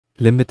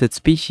Limited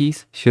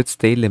species should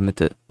stay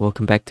limited.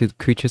 Welcome back to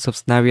Creatures of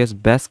Sonaria's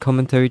best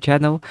commentary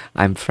channel.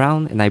 I'm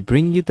Frown and I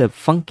bring you the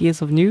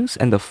funkiest of news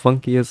and the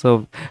funkiest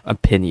of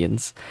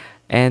opinions.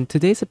 And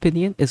today's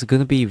opinion is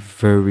going to be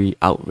very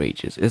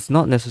outrageous. It's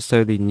not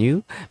necessarily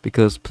new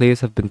because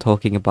players have been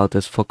talking about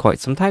this for quite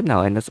some time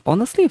now, and it's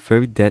honestly a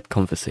very dead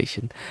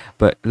conversation.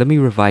 But let me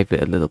revive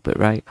it a little bit,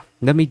 right?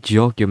 Let me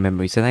jog your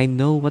memories, and I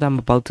know what I'm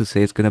about to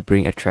say is going to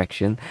bring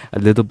attraction, a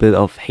little bit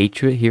of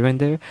hatred here and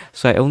there.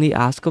 So I only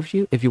ask of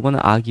you, if you want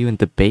to argue and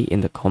debate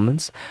in the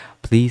comments,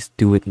 please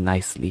do it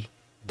nicely.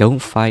 Don't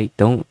fight,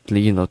 don't,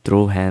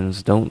 throw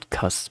hands, don't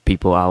cuss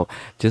people out.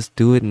 Just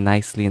do it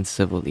nicely and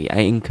civilly.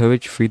 I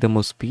encourage freedom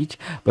of speech,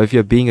 but if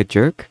you're being a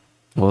jerk,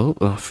 well,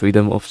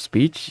 freedom of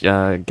speech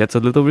gets a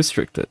little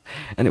restricted.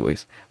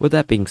 Anyways, with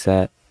that being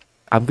said,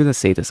 I'm gonna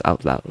say this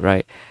out loud,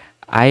 right?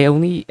 I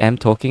only am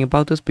talking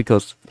about this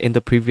because in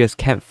the previous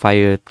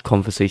campfire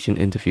conversation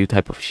interview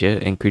type of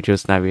shit in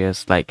Creatures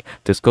Sonaria's like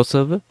Discord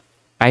server,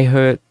 I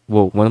heard,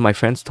 well, one of my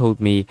friends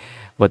told me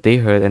what they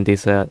heard, and they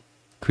said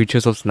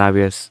Creatures of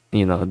Sonaria's,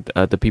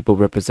 the people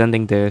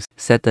representing theirs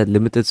said that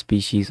limited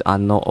species are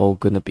not all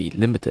gonna be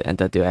limited and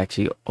that they're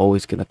actually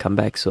always gonna come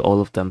back, so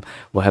all of them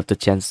will have the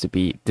chance to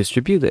be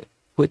distributed,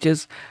 which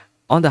is,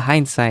 on the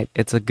hindsight,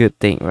 it's a good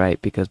thing, right?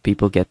 Because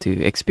people get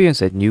to experience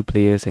it. New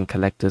players and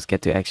collectors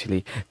get to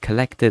actually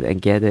collect it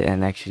and get it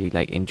and actually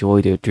like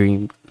enjoy their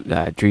dream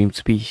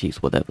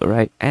species, whatever,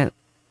 right? And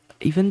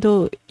even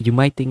though you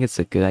might think it's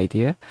a good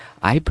idea,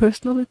 I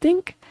personally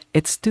think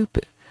it's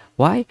stupid.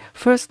 Why?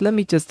 First, let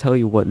me just tell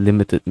you what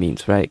limited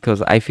means, right?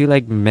 Because I feel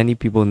like many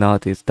people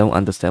nowadays don't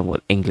understand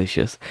what English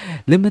is.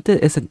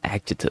 Limited is an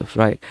adjective,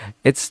 right?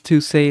 It's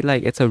to say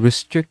like it's a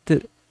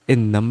restricted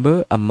in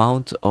number,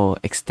 amount, or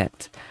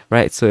extent,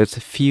 right? So it's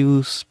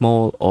few,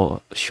 small,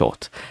 or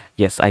short.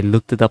 Yes, I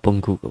looked it up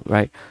on Google,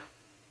 right?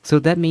 So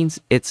that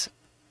means it's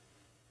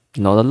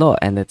not a lot,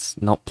 and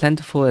it's not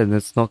plentiful, and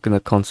it's not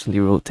gonna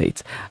constantly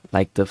rotate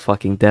like the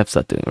fucking devs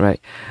are doing, right?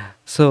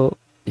 So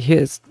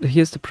here's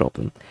the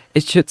problem.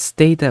 It should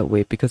stay that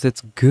way because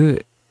it's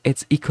good.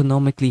 It's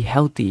economically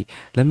healthy.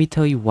 Let me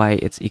tell you why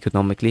it's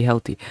economically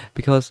healthy.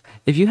 Because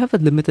if you have a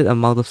limited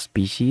amount of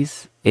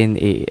species in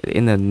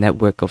a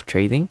network of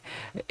trading,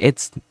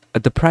 it's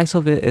the price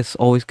of it is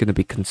always going to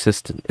be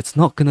consistent. It's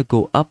not going to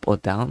go up or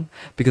down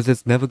because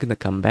it's never going to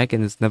come back,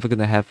 and it's never going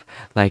to have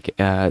like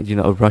a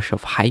rush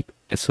of hype.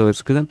 So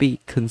it's going to be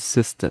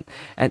consistent.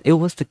 And it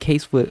was the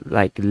case with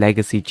like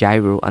Legacy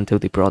Gyro until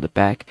they brought it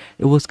back.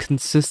 It was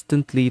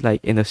consistently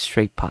like in a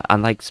straight path,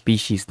 unlike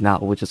species now,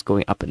 which is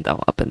going up and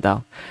down, up and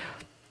down.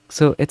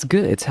 So it's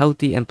good, it's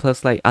healthy, and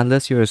plus, like,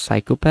 unless you're a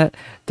psychopath,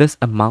 this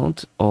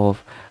amount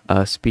of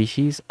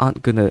species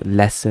aren't gonna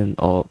lessen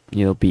or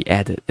be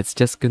added. It's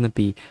just gonna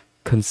be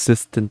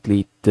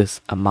consistently this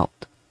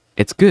amount.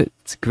 It's good,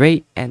 it's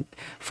great, and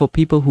for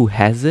people who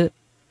has it,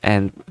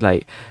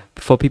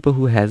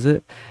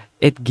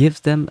 it gives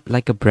them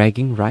like a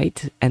bragging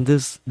right and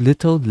this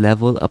little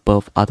level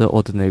above other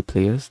ordinary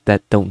players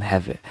that don't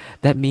have it.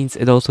 That means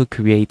it also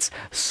creates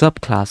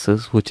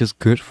subclasses, which is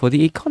good for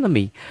the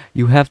economy.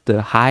 You have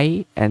the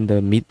high and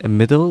the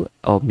middle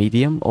or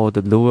medium, or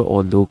the lower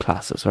or low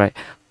classes, right?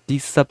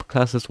 These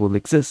subclasses will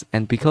exist,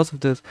 and because of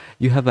this,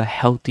 you have a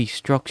healthy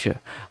structure.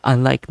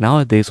 Unlike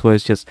nowadays where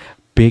it's just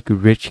big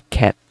rich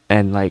cat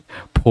and like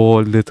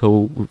poor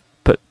little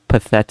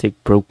pathetic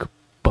broke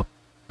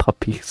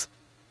puppies.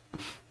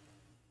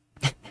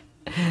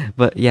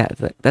 But yeah,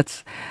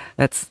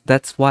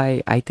 that's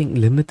why I think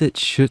limited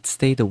should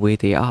stay the way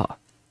they are,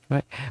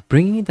 right?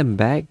 Bringing them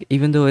back,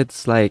 even though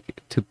it's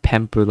like to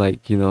pamper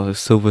like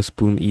silver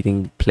spoon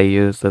eating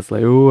players, that's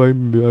like, oh, I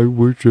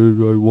wish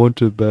I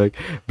want it back,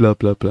 blah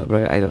blah blah,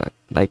 right? I don't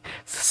like,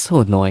 it's so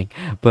annoying.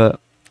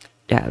 But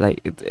yeah,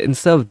 like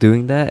instead of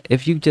doing that,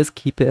 if you just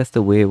keep it as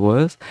the way it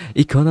was,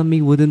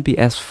 economy wouldn't be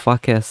as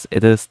fuck as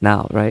it is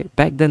now, right?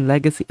 Back then,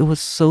 Legacy, it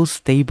was so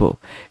stable.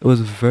 It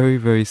was very,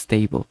 very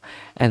stable.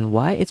 And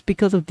why? It's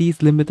because of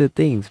these limited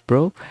things,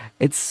 bro.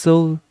 It's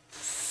so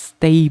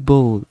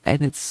stable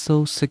and it's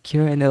so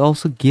secure, and it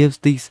also gives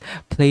these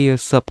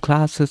players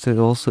subclasses. It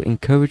also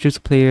encourages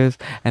players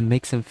and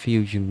makes them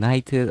feel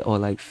united, or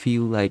like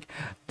feel like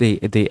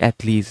they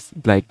at least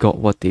like got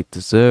what they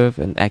deserve,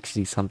 and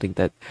actually something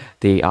that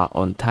they are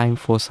on time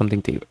for,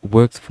 something they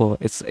worked for.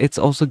 It's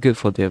also good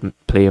for their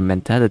player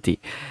mentality.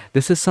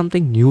 This is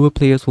something newer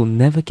players will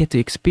never get to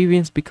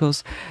experience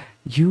because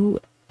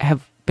you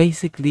have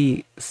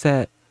basically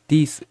said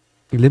these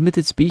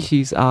limited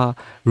species are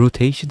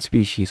rotation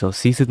species or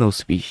seasonal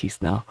species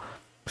now.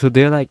 So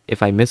they're like,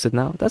 if I miss it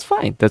now, that's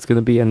fine. That's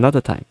gonna be another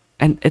time.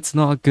 And it's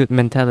not a good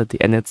mentality,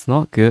 and it's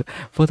not good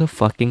for the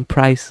fucking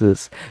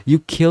prices. You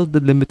killed the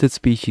limited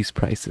species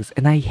prices,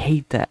 and I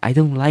hate that. I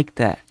don't like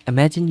that.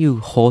 Imagine you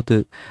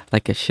hoarded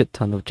like a shit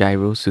ton of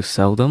gyros to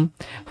sell them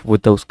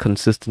with those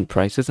consistent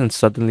prices, and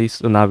suddenly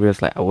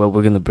Sonaria's like, oh, well,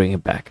 we're gonna bring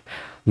it back.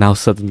 Now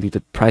suddenly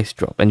the price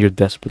drop, and you're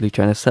desperately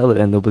trying to sell it,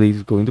 and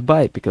nobody's going to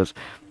buy it because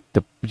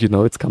the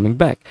it's coming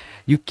back.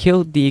 You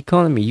killed the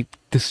economy. You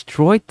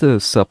destroyed the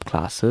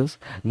subclasses.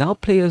 Now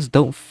players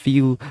don't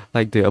feel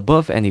like they're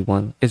above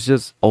anyone. It's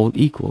just all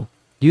equal.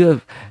 You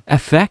have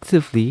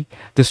effectively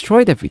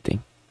destroyed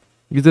everything.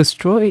 You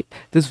destroyed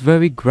this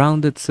very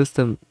grounded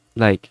system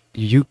like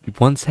you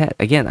once had.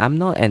 Again, I'm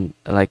not an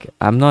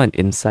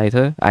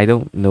insider. I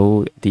don't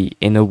know the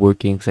inner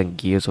workings and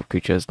gears of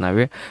Creatures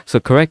Naria. So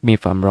correct me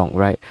if I'm wrong,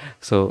 right?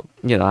 So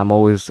I'm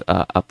always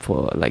up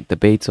for like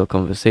debates or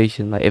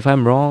conversation. Like if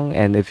I'm wrong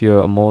and if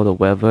you're a mod or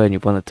whatever and you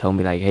want to tell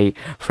me like, hey,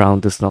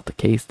 Frown, this is not the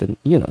case, then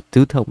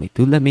do tell me,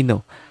 do let me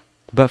know.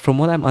 But from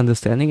what I'm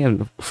understanding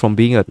and from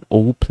being an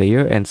old player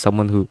and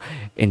someone who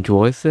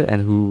enjoys it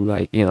and who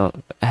like,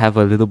 have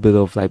a little bit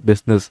of like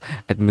business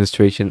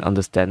administration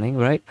understanding,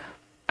 right?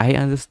 I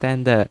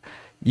understand that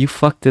you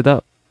fucked it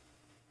up,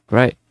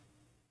 right?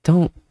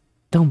 Don't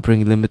don't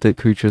bring limited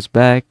creatures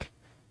back.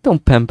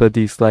 Don't pamper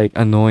these like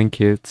annoying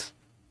kids.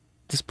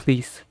 Just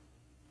please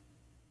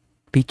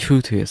be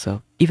true to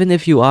yourself. Even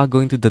if you are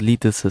going to delete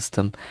the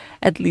system,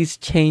 at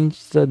least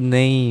change the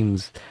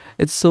names.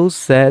 It's so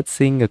sad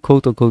seeing a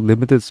quote-unquote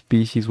limited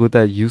species with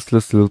that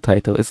useless little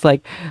title. It's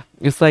like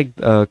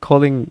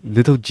calling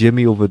little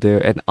Jimmy over there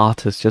an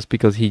artist just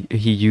because he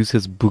used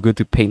his booger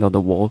to paint on the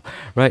wall,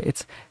 right?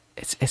 It's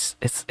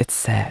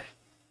sad.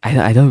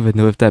 I don't even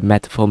know if that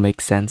metaphor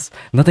makes sense.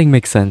 Nothing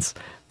makes sense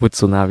with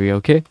Sonaria,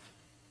 okay?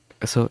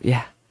 So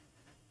yeah,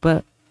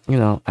 but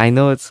I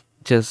know it's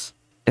just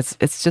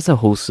a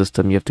whole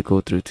system you have to go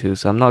through too.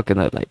 So I'm not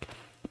gonna like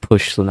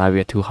push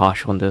Sonaria too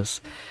harsh on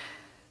this.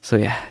 So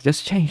yeah,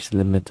 just change the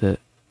limited.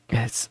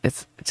 It's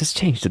just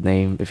change the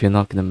name. If you're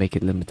not gonna make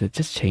it limited,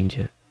 just change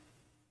it.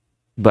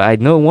 But I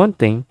know one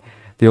thing.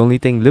 The only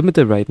thing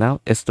limited right now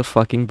is the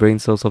fucking brain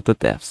cells of the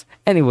devs.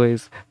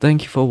 Anyways,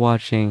 thank you for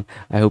watching.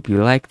 I hope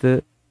you liked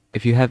it.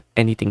 If you have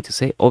anything to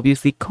say,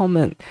 obviously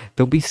comment.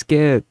 Don't be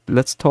scared.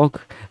 Let's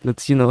talk.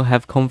 Let's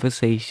have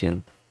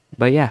conversation.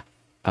 But yeah,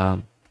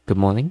 good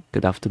morning,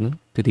 good afternoon,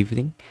 good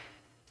evening,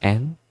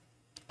 and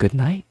good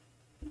night.